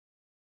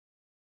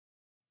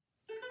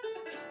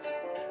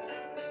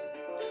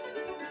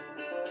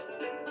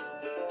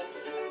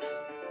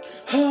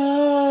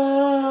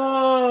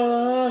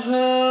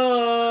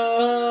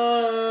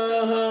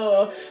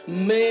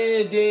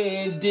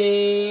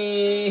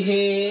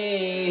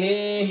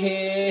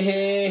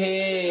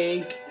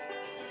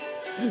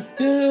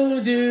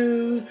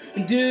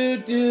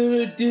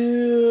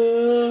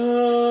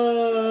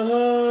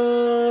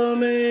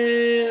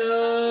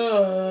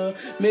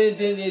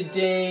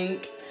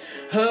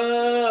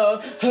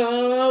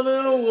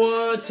the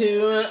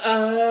water,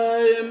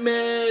 I am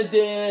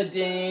Mandan,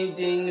 ding,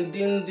 ding,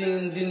 ding,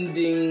 ding, ding,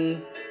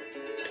 ding.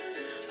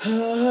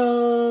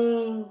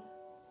 Oh,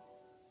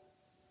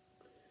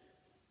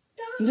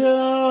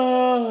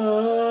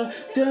 no,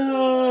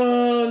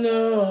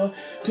 no,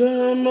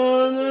 come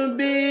on,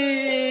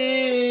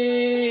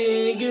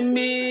 big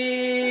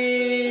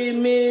me,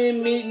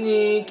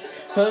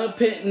 a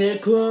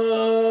picnic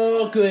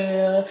walk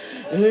where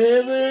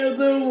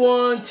the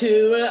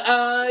water,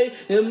 I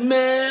am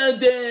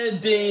Mandan,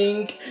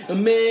 Dink, a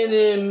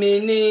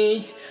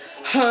minute,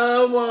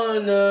 I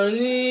wanna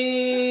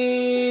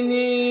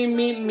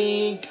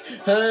meet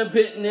a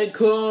picnic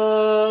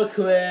walk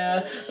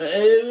where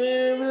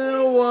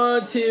the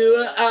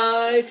water,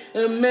 I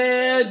am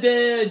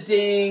Mandan,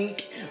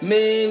 Dink,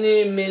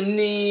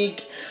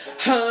 minute,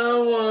 I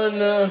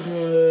wanna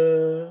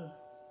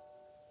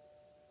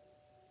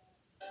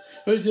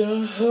with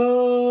the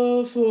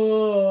hope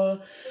for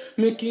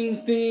making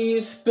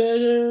things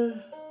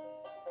better.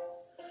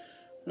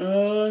 All I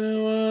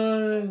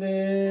want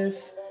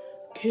is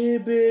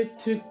keep it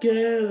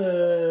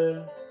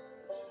together.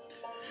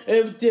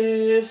 Every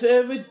day,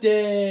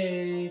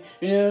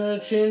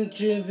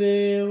 changes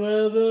the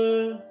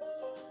weather.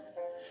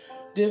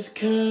 This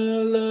kind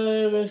of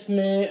love is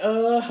made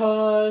of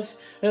hearts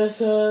as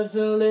hard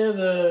and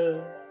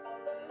leather.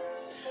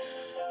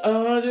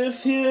 All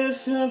this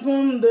years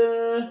from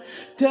the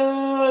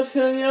dust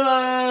in your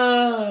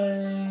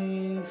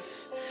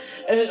eyes,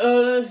 and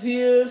all those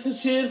years that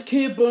just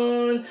keep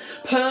on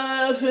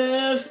passing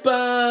us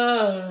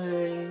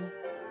by.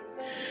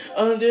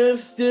 All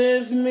this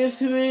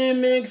misery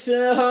makes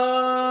it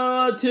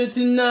hard to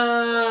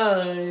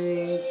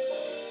deny.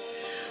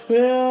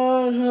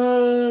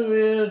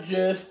 We're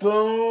just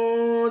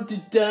born to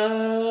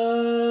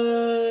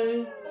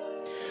die.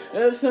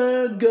 That's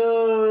how it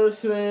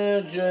goes,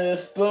 we're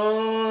just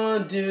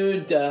born to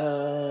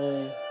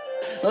die.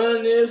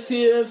 On this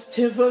year's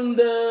tip from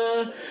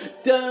the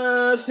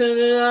dust and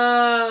the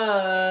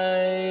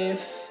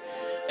ice,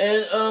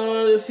 and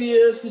all these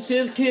years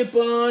just keep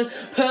on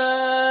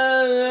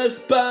passing us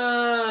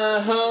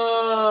by.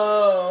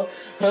 Oh,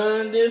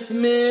 and this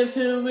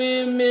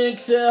misery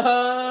makes it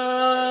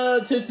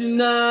hard to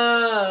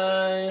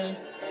deny.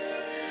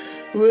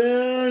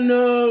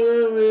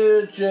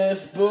 We're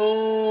just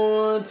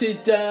born to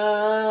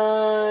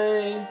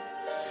die.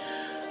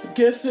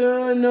 Guess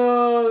I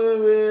know that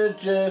we're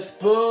just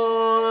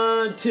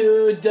born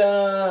to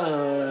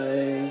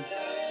die.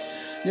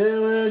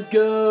 There it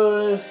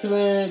goes,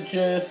 we're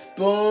just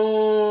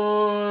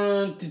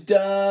born to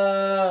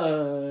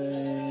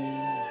die.